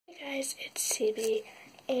Guys, it's CB,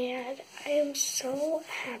 and I am so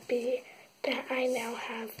happy that I now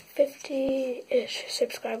have 50-ish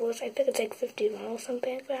subscribers. I think it's like 51 or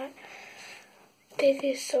something like that. Thank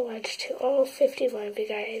you so much to all 51 of you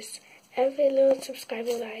guys. Every little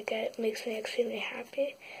subscriber that I get makes me extremely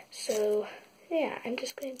happy. So, yeah, I'm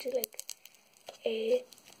just going to do like a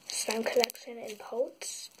slime collection in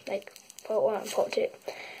Potes, like Pot 1 and Pot 2.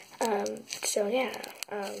 So yeah,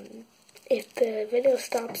 if the video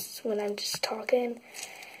stops when I'm just talking,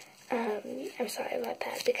 I'm sorry about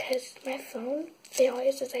that, because my phone, it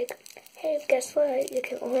always is like, hey, guess what, you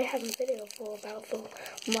can only have a video for about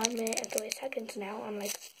 1 minute and 30 seconds now. I'm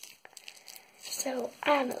like, so,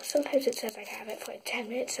 I don't know, sometimes it says I have it for like 10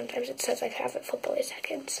 minutes, sometimes it says I have it for 30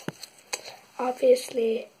 seconds.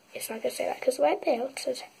 Obviously, it's not gonna say that, because right there it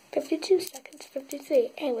says 52 seconds,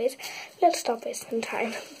 53. Anyways, let's stop wasting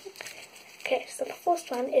time. Okay, so the first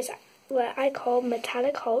one is what I call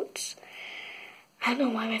metallic hearts. I don't know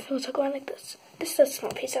why my phones are going like this. This is a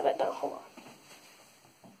small piece of it though, hold on.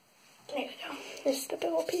 There we go. This is the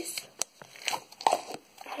big old piece.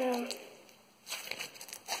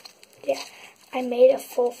 Yeah, I made a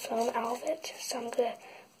full film out of it, so I'm gonna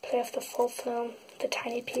play off the full film, the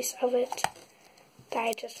tiny piece of it that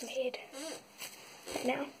I just made right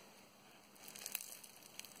now.